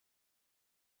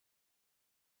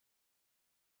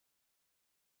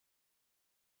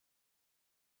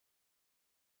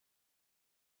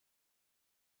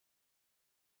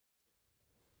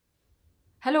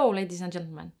Hello, ladies and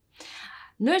gentlemen.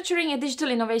 Nurturing a digital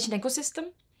innovation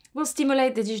ecosystem will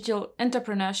stimulate the digital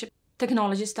entrepreneurship,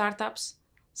 technology startups,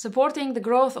 supporting the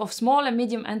growth of small and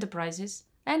medium enterprises,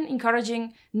 and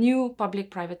encouraging new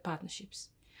public-private partnerships,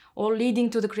 all leading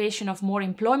to the creation of more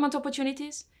employment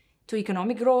opportunities, to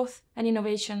economic growth and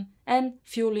innovation, and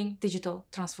fueling digital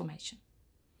transformation.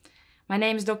 My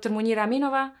name is Dr. Munira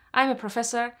Aminova. I'm a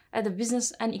professor at the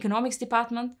Business and Economics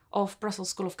Department of Brussels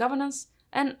School of Governance,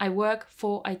 and I work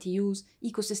for ITU's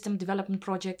ecosystem development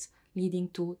projects leading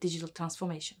to digital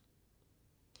transformation.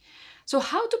 So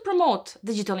how to promote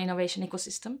digital innovation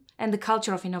ecosystem and the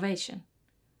culture of innovation?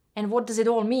 And what does it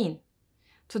all mean?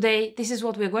 Today, this is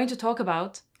what we're going to talk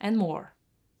about and more.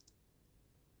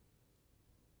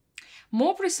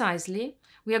 More precisely,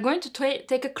 we are going to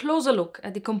take a closer look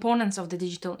at the components of the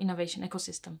digital innovation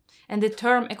ecosystem and the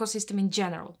term ecosystem in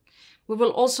general. We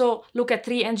will also look at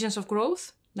three engines of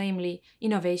growth, namely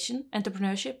innovation,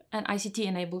 entrepreneurship, and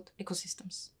ICT-enabled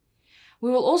ecosystems.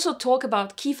 We will also talk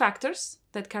about key factors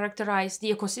that characterize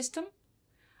the ecosystem,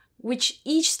 which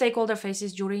each stakeholder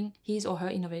faces during his or her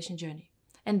innovation journey,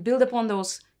 and build upon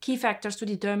those key factors to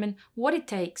determine what it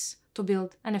takes to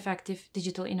build an effective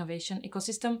digital innovation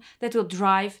ecosystem that will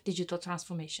drive digital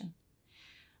transformation.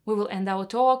 We will end our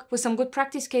talk with some good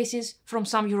practice cases from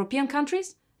some European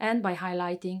countries and by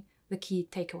highlighting the key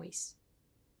takeaways.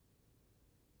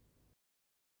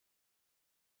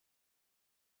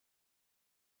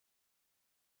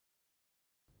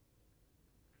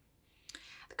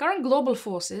 The current global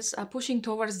forces are pushing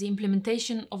towards the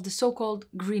implementation of the so-called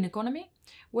green economy,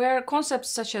 where concepts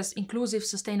such as inclusive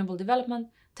sustainable development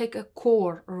take a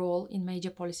core role in major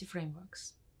policy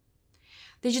frameworks.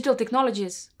 Digital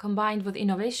technologies combined with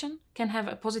innovation can have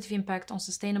a positive impact on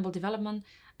sustainable development,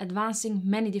 advancing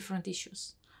many different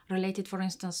issues, related for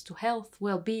instance to health,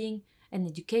 well-being, and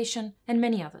education, and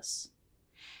many others.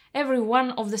 Every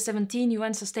one of the 17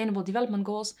 UN Sustainable Development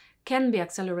Goals can be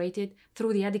accelerated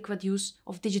through the adequate use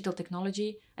of digital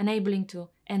technology, enabling to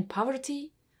end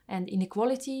poverty and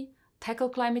inequality, tackle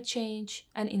climate change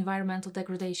and environmental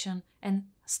degradation, and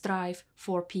strive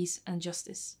for peace and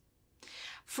justice.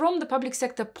 From the public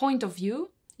sector point of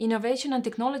view, innovation and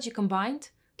technology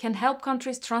combined can help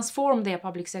countries transform their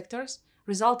public sectors,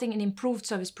 resulting in improved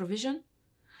service provision.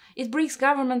 It brings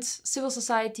governments, civil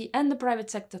society, and the private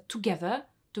sector together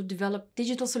to develop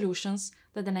digital solutions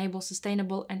that enable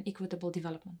sustainable and equitable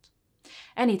development.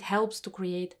 And it helps to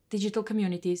create digital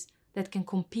communities that can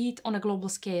compete on a global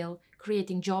scale,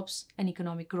 creating jobs and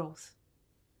economic growth.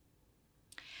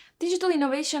 Digital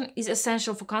innovation is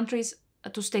essential for countries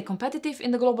to stay competitive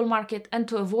in the global market and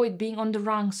to avoid being on the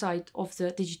wrong side of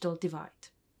the digital divide.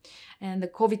 And the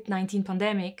COVID-19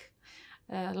 pandemic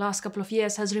last couple of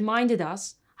years has reminded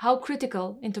us how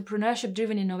critical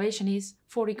entrepreneurship-driven innovation is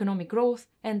for economic growth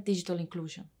and digital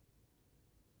inclusion.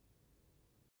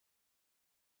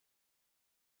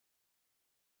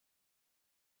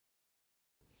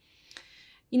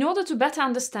 In order to better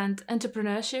understand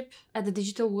entrepreneurship at the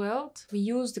digital world, we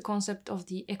use the concept of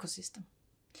the ecosystem.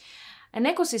 An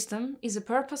ecosystem is a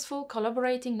purposeful,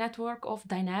 collaborating network of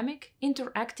dynamic,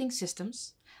 interacting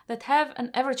systems that have an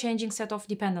ever-changing set of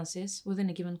dependencies within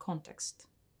a given context.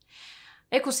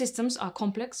 Ecosystems are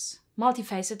complex,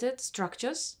 multifaceted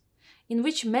structures in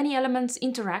which many elements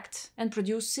interact and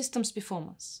produce systems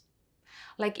performance.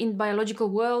 Like in biological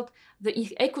world, the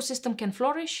ecosystem can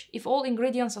flourish if all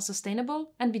ingredients are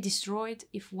sustainable and be destroyed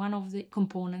if one of the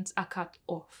components are cut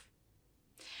off.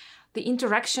 The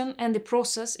interaction and the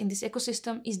process in this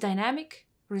ecosystem is dynamic,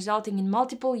 resulting in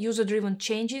multiple user-driven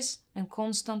changes and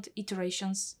constant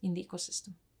iterations in the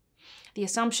ecosystem. The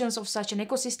assumptions of such an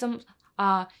ecosystem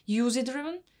are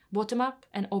user-driven, bottom-up,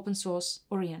 and open-source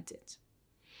oriented.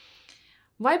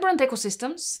 Vibrant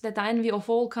ecosystems that are envy of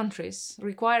all countries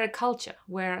require a culture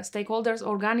where stakeholders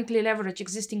organically leverage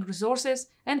existing resources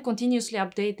and continuously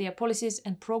update their policies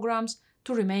and programs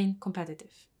to remain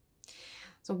competitive.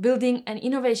 So building an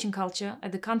innovation culture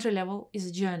at the country level is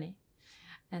a journey.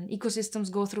 And ecosystems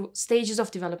go through stages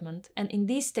of development, and in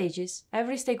these stages,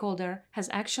 every stakeholder has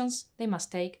actions they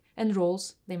must take and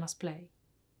roles they must play.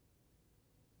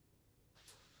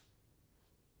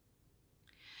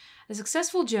 A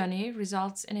successful journey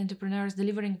results in entrepreneurs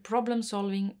delivering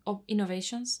problem-solving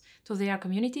innovations to their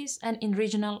communities and in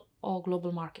regional or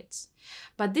global markets.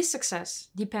 But this success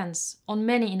depends on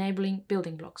many enabling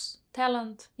building blocks: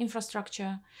 talent,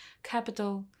 infrastructure,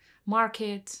 capital,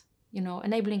 market,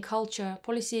 enabling culture,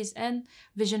 policies, and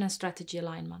vision and strategy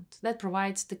alignment that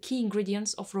provides the key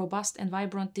ingredients of robust and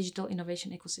vibrant digital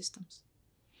innovation ecosystems.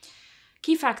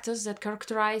 Key factors that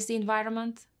characterize the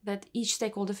environment that each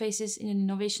stakeholder faces in an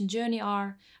innovation journey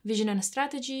are vision and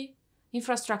strategy,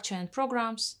 infrastructure and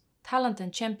programs, talent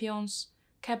and champions,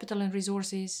 capital and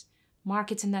resources,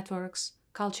 markets and networks,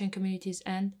 culture and communities,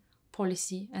 and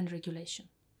policy and regulation.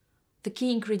 The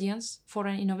key ingredients for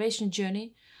an innovation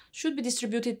journey should be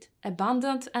distributed,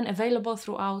 abundant, and available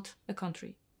throughout a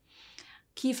country.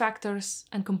 Key factors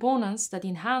and components that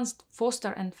enhance,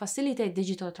 foster, and facilitate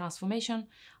digital transformation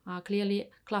are clearly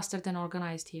clustered and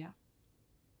organized here.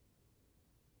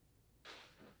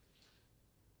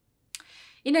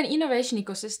 In an innovation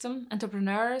ecosystem,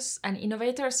 entrepreneurs and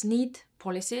innovators need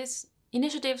policies,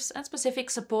 initiatives, and specific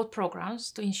support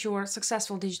programs to ensure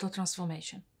successful digital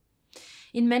transformation.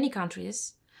 In many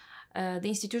countries, the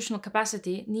institutional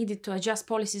capacity needed to adjust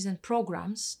policies and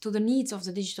programs to the needs of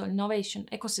the digital innovation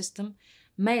ecosystem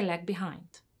may lag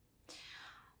behind.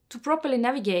 To properly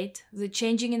navigate the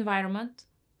changing environment,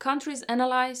 countries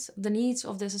analyze the needs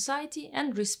of their society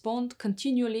and respond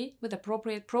continually with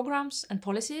appropriate programs and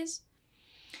policies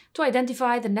to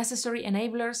identify the necessary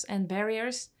enablers and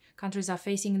barriers countries are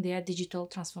facing in their digital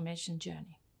transformation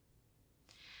journey.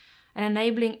 An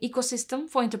enabling ecosystem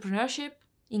for entrepreneurship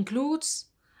includes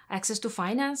access to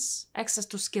finance, access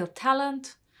to skilled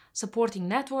talent, supporting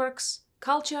networks,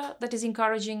 culture that is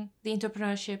encouraging the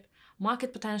entrepreneurship,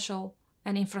 market potential,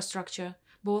 and infrastructure,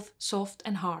 both soft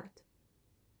and hard.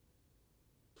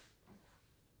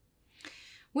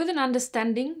 With an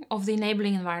understanding of the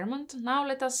enabling environment, now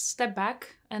let us step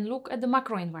back and look at the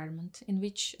macro environment in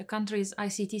which a country's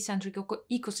ICT-centric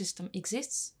ecosystem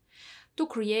exists to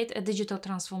create a digital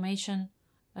transformation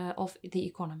of the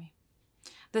economy.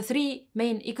 The three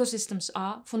main ecosystems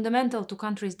are fundamental to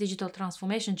countries' digital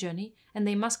transformation journey, and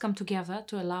they must come together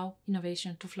to allow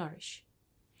innovation to flourish.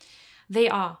 They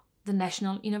are the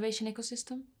national innovation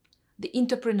ecosystem, the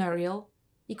entrepreneurial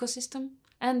ecosystem,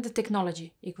 and the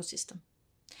technology ecosystem.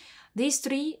 These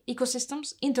three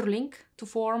ecosystems interlink to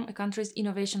form a country's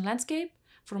innovation landscape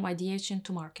from ideation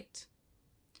to market.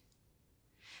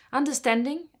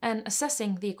 Understanding and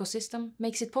assessing the ecosystem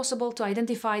makes it possible to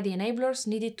identify the enablers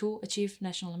needed to achieve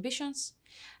national ambitions.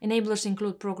 Enablers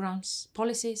include programs,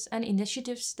 policies, and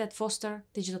initiatives that foster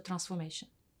digital transformation.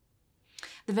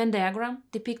 The Venn diagram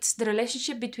depicts the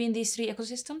relationship between these three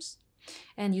ecosystems,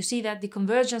 and you see that the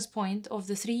convergence point of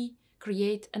the three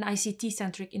create an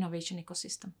ICT-centric innovation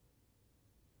ecosystem.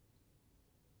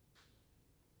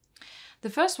 The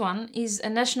first one is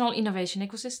a national innovation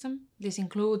ecosystem. This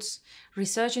includes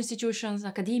research institutions,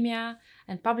 academia,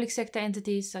 and public sector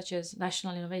entities such as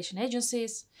national innovation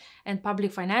agencies and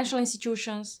public financial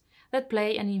institutions that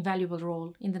play an invaluable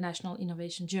role in the national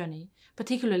innovation journey,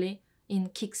 particularly in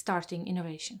kick-starting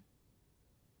innovation.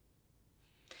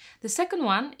 The second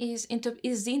one is the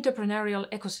entrepreneurial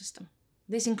ecosystem.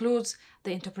 This includes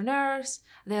the entrepreneurs,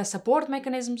 their support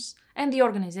mechanisms, and the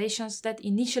organizations that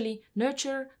initially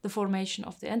nurture the formation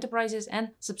of the enterprises and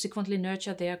subsequently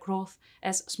nurture their growth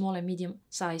as small and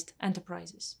medium-sized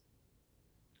enterprises.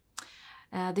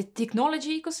 The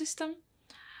technology ecosystem,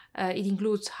 it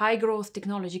includes high-growth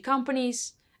technology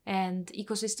companies and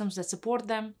ecosystems that support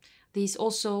them. These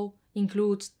also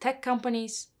include tech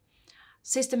companies,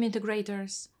 system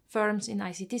integrators, firms in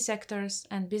ICT sectors,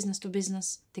 and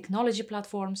business-to-business technology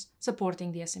platforms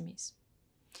supporting the SMEs.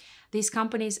 These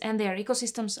companies and their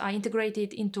ecosystems are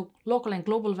integrated into local and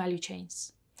global value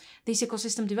chains. This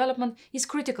ecosystem development is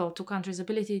critical to countries'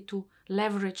 ability to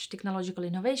leverage technological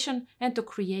innovation and to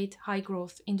create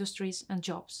high-growth industries and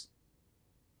jobs.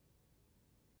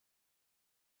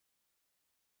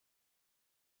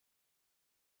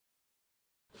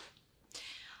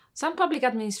 Some public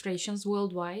administrations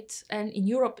worldwide, and in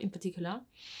Europe in particular,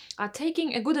 are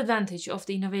taking a good advantage of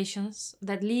the innovations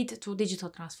that lead to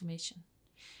digital transformation.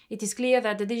 It is clear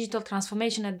that the digital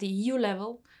transformation at the EU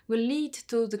level will lead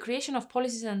to the creation of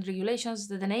policies and regulations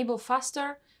that enable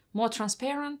faster, more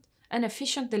transparent, and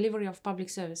efficient delivery of public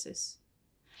services.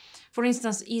 For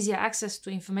instance, easier access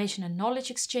to information and knowledge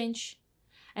exchange,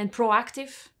 and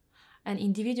proactive and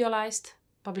individualized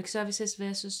public services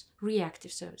versus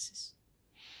reactive services.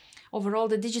 Overall,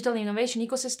 the digital innovation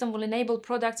ecosystem will enable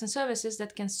products and services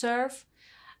that can serve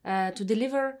to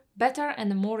deliver better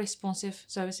and more responsive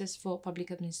services for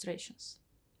public administrations.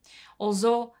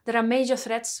 Although there are major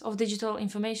threats of digital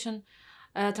information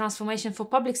transformation for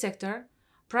public sector,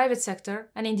 private sector,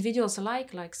 and individuals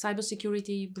alike, like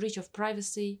cybersecurity, breach of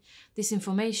privacy,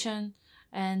 disinformation,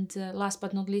 and last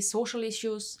but not least, social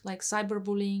issues like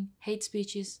cyberbullying, hate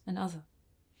speeches, and others.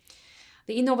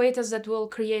 The innovators that will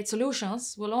create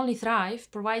solutions will only thrive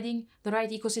providing the right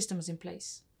ecosystems in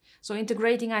place. So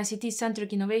integrating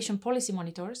ICT-centric innovation policy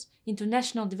monitors into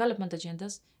national development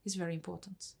agendas is very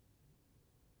important.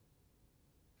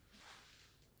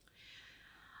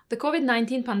 The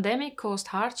COVID-19 pandemic caused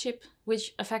hardship,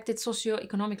 which affected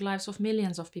socio-economic lives of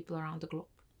millions of people around the globe.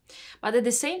 But at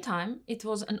the same time, it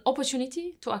was an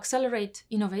opportunity to accelerate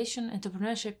innovation and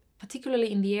entrepreneurship,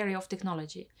 particularly in the area of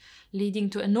technology, leading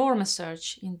to enormous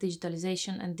surge in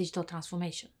digitalization and digital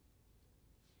transformation.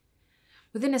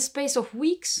 Within a space of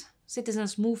weeks,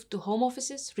 citizens moved to home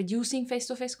offices, reducing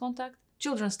face-to-face contact.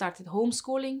 Children started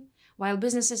homeschooling, while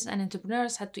businesses and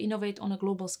entrepreneurs had to innovate on a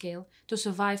global scale to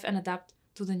survive and adapt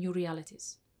to the new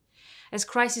realities. As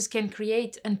crises can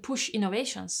create and push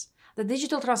innovations, the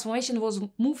digital transformation was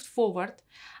moved forward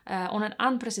on an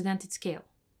unprecedented scale.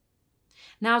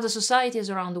 Now the societies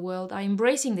around the world are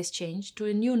embracing this change to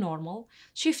a new normal,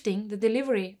 shifting the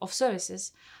delivery of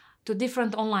services to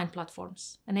different online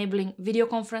platforms, enabling video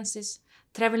conferences,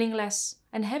 traveling less,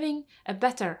 and having a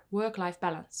better work-life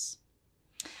balance.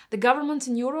 The governments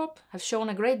in Europe have shown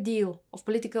a great deal of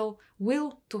political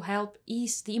will to help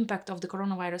ease the impact of the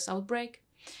coronavirus outbreak.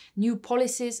 New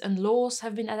policies and laws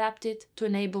have been adapted to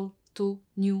enable the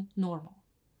new normal.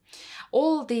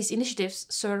 All these initiatives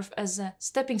serve as a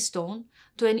stepping stone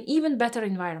to an even better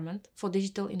environment for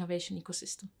digital innovation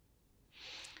ecosystem.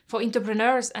 For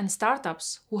entrepreneurs and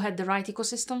startups who had the right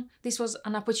ecosystem, this was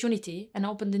an opportunity and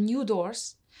opened the new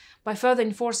doors by further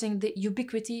enforcing the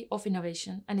ubiquity of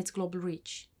innovation and its global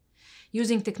reach.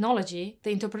 Using technology,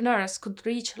 the entrepreneurs could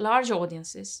reach large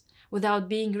audiences without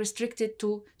being restricted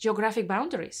to geographic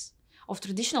boundaries of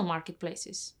traditional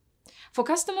marketplaces. For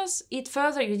customers, it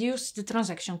further reduced the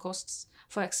transaction costs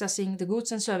for accessing the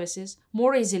goods and services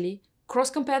more easily,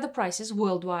 cross-compare the prices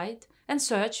worldwide, and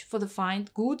search for the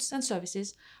find goods and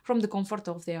services from the comfort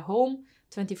of their home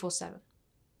 24/7.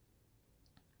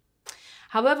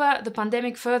 However, the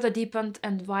pandemic further deepened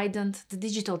and widened the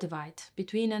digital divide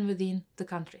between and within the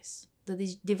countries.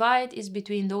 The divide is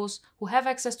between those who have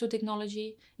access to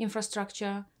technology,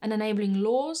 infrastructure, and enabling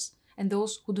laws, and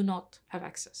those who do not have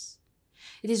access.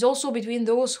 It is also between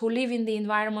those who live in the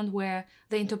environment where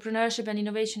the entrepreneurship and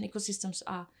innovation ecosystems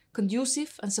are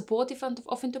conducive and supportive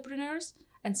of entrepreneurs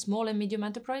and small and medium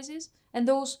enterprises, and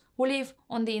those who live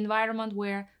on the environment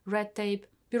where red tape,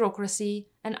 bureaucracy,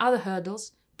 and other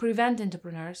hurdles prevent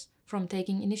entrepreneurs from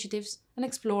taking initiatives and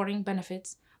exploring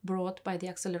benefits brought by the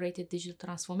accelerated digital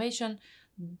transformation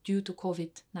due to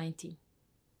COVID-19.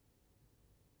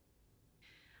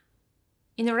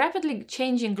 In a rapidly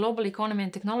changing global economy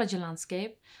and technology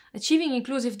landscape, achieving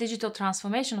inclusive digital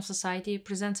transformation of society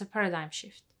presents a paradigm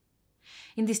shift.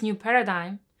 In this new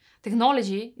paradigm,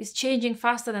 technology is changing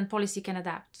faster than policy can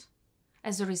adapt.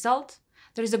 As a result,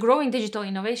 there is a growing digital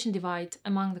innovation divide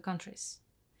among the countries.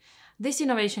 This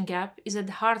innovation gap is at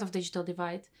the heart of digital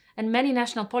divide, and many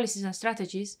national policies and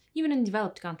strategies, even in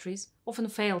developed countries, often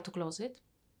fail to close it.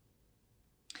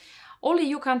 All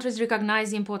EU countries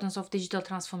recognize the importance of digital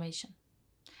transformation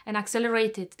and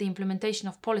accelerated the implementation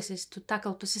of policies to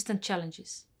tackle persistent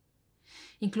challenges,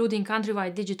 including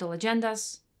country-wide digital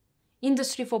agendas,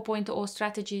 Industry 4.0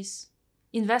 strategies,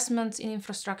 investments in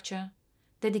infrastructure,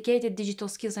 dedicated digital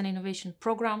skills and innovation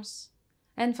programs,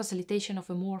 and facilitation of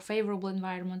a more favorable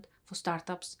environment for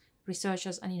startups,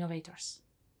 researchers, and innovators.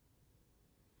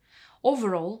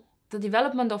 Overall, the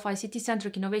development of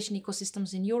ICT-centric innovation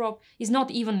ecosystems in Europe is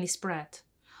not evenly spread.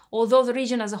 Although the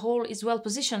region as a whole is well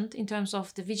positioned in terms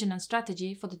of the vision and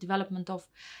strategy for the development of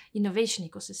innovation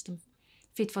ecosystem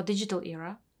fit for digital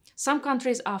era, some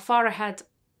countries are far ahead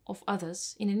of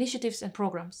others in initiatives and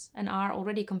programs and are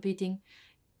already competing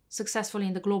successfully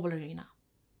in the global arena.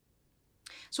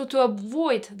 So to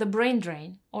avoid the brain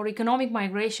drain or economic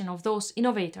migration of those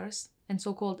innovators and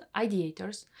so-called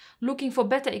ideators looking for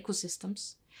better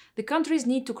ecosystems, the countries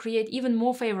need to create even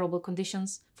more favorable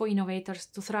conditions for innovators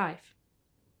to thrive.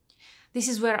 This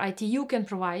is where ITU can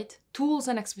provide tools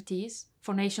and expertise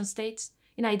for nation-states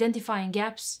in identifying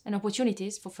gaps and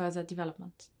opportunities for further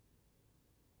development.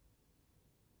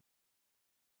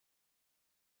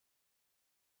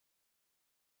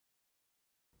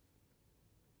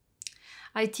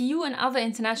 ITU and other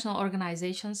international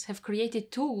organizations have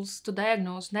created tools to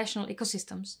diagnose national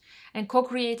ecosystems and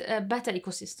co-create a better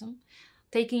ecosystem,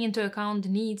 taking into account the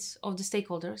needs of the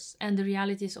stakeholders and the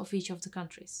realities of each of the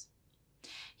countries.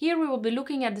 Here we will be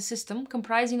looking at the system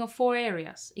comprising of 4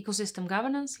 areas: ecosystem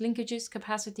governance, linkages,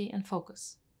 capacity, and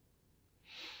focus.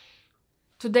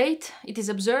 To date, it is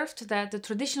observed that the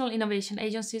traditional innovation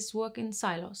agencies work in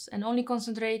silos and only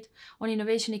concentrate on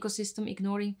innovation ecosystem,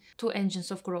 ignoring 2 engines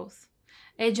of growth: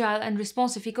 Agile and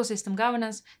responsive ecosystem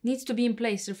governance needs to be in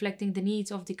place, reflecting the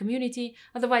needs of the community,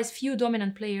 otherwise few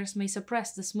dominant players may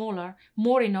suppress the smaller,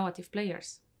 more innovative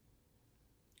players.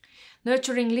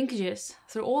 Nurturing linkages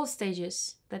through all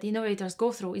stages that innovators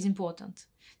go through is important,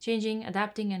 changing,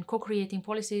 adapting, and co-creating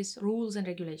policies, rules, and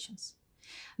regulations.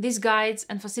 This guides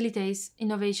and facilitates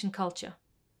innovation culture.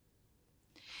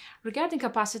 Regarding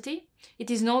capacity, it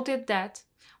is noted that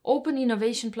open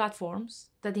innovation platforms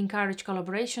that encourage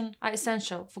collaboration are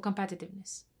essential for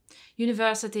competitiveness.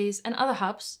 Universities and other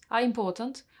hubs are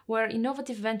important, where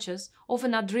innovative ventures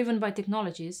often are driven by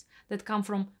technologies that come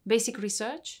from basic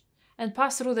research and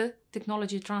pass through the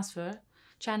technology transfer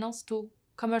channels to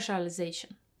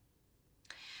commercialization.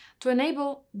 To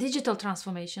enable digital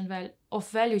transformation of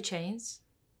value chains,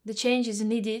 the change is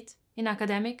needed in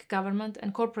academic, government,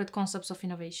 and corporate concepts of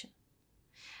innovation,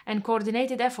 and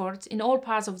coordinated efforts in all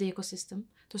parts of the ecosystem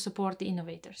to support the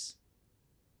innovators.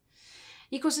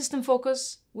 Ecosystem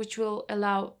focus, which will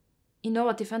allow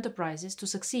innovative enterprises to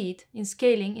succeed in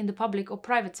scaling in the public or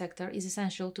private sector, is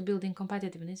essential to building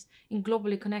competitiveness in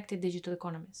globally connected digital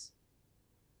economies.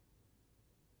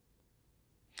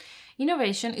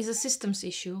 Innovation is a systems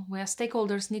issue where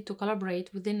stakeholders need to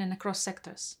collaborate within and across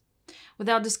sectors.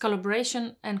 Without this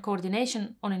collaboration and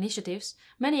coordination on initiatives,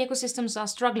 many ecosystems are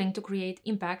struggling to create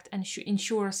impact and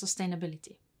ensure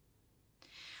sustainability.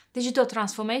 Digital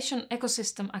transformation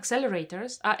ecosystem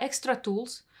accelerators are extra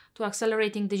tools to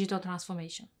accelerating digital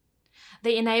transformation.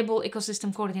 They enable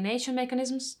ecosystem coordination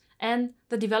mechanisms and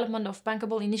the development of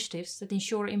bankable initiatives that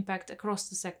ensure impact across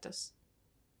the sectors.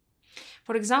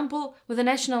 For example, with the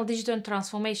National Digital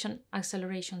Transformation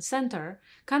Acceleration Center,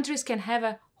 countries can have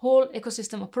a whole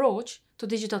ecosystem approach to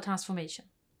digital transformation.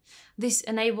 This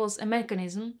enables a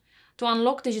mechanism to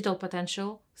unlock digital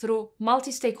potential through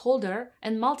multi-stakeholder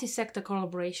and multi-sector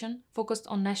collaboration focused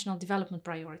on national development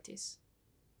priorities.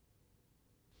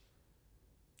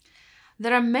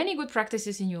 There are many good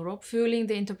practices in Europe fueling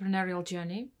the entrepreneurial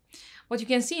journey. What you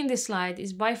can see in this slide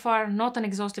is by far not an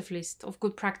exhaustive list of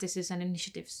good practices and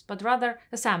initiatives, but rather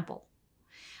a sample.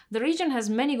 The region has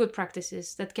many good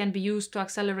practices that can be used to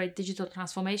accelerate digital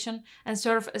transformation and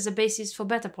serve as a basis for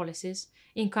better policies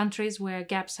in countries where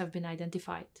gaps have been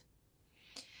identified.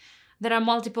 There are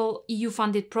multiple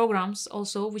EU-funded programs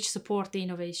also which support the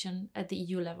innovation at the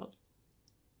EU level.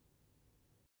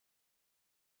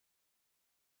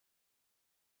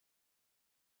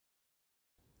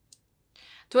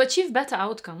 To achieve better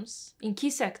outcomes in key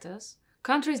sectors,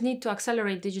 countries need to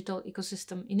accelerate digital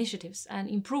ecosystem initiatives and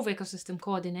improve ecosystem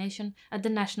coordination at the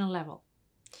national level.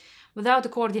 Without the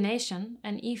coordination,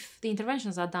 and if the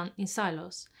interventions are done in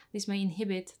silos, this may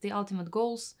inhibit the ultimate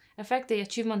goals, affect the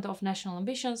achievement of national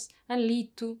ambitions, and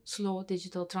lead to slow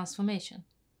digital transformation.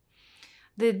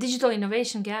 The digital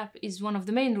innovation gap is one of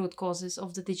the main root causes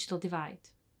of the digital divide.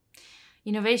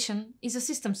 Innovation is a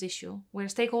systems issue where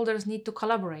stakeholders need to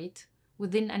collaborate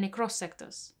within and across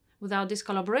sectors. Without this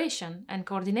collaboration and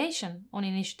coordination on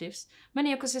initiatives,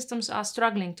 many ecosystems are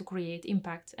struggling to create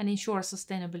impact and ensure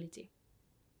sustainability.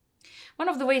 One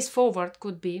of the ways forward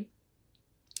could be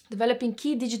developing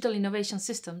key digital innovation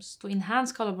systems to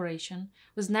enhance collaboration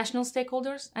with national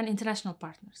stakeholders and international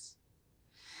partners.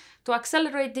 To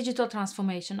accelerate digital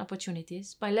transformation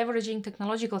opportunities by leveraging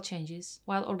technological changes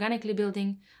while organically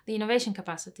building the innovation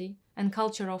capacity and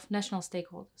culture of national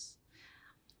stakeholders.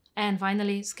 And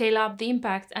finally, scale up the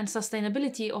impact and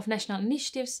sustainability of national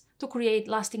initiatives to create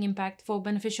lasting impact for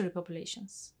beneficiary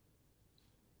populations.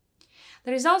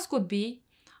 The results could be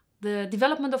the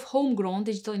development of homegrown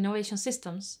digital innovation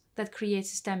systems that create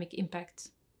systemic impact.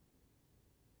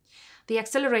 The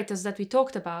accelerators that we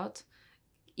talked about,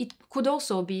 it could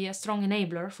also be a strong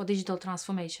enabler for digital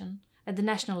transformation at the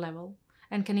national level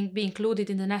and can be included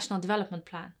in the National Development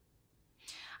Plan.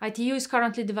 ITU is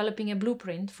currently developing a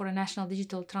blueprint for a National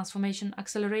Digital Transformation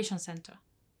Acceleration Center.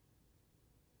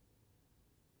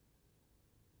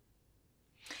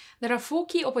 There are 4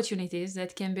 key opportunities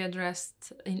that can be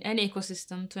addressed in any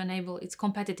ecosystem to enable its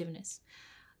competitiveness: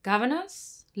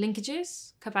 governance,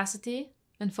 linkages, capacity,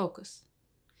 and focus.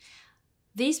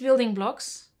 These building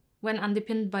blocks, when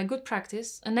underpinned by good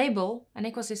practice, enable an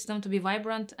ecosystem to be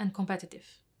vibrant and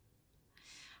competitive.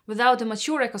 Without a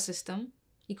mature ecosystem,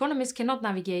 economies cannot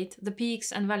navigate the peaks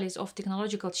and valleys of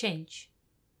technological change.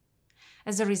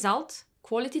 As a result,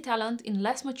 quality talent in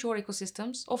less mature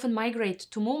ecosystems often migrate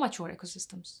to more mature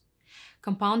ecosystems,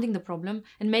 compounding the problem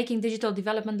and making digital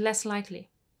development less likely.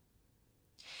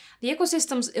 The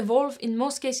ecosystems evolve in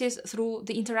most cases through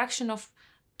the interaction of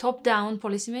top-down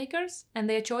policymakers and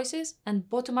their choices and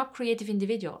bottom-up creative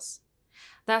individuals.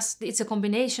 Thus, it's a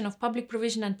combination of public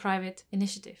provision and private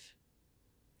initiative.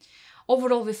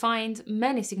 Overall, we find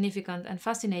many significant and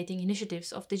fascinating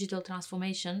initiatives of digital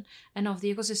transformation and of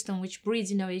the ecosystem which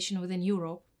breeds innovation within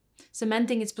Europe,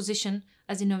 cementing its position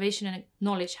as innovation and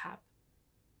knowledge hub.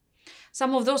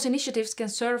 Some of those initiatives can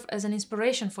serve as an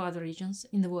inspiration for other regions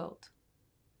in the world.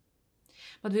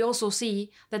 But we also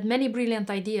see that many brilliant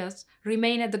ideas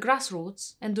remain at the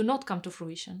grassroots and do not come to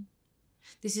fruition.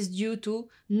 This is due to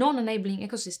non-enabling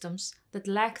ecosystems that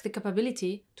lack the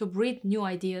capability to breed new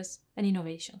ideas and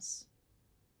innovations.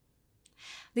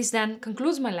 This then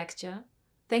concludes my lecture.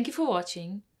 Thank you for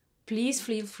watching. Please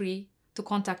feel free to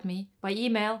contact me by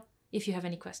email if you have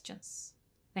any questions.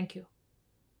 Thank you.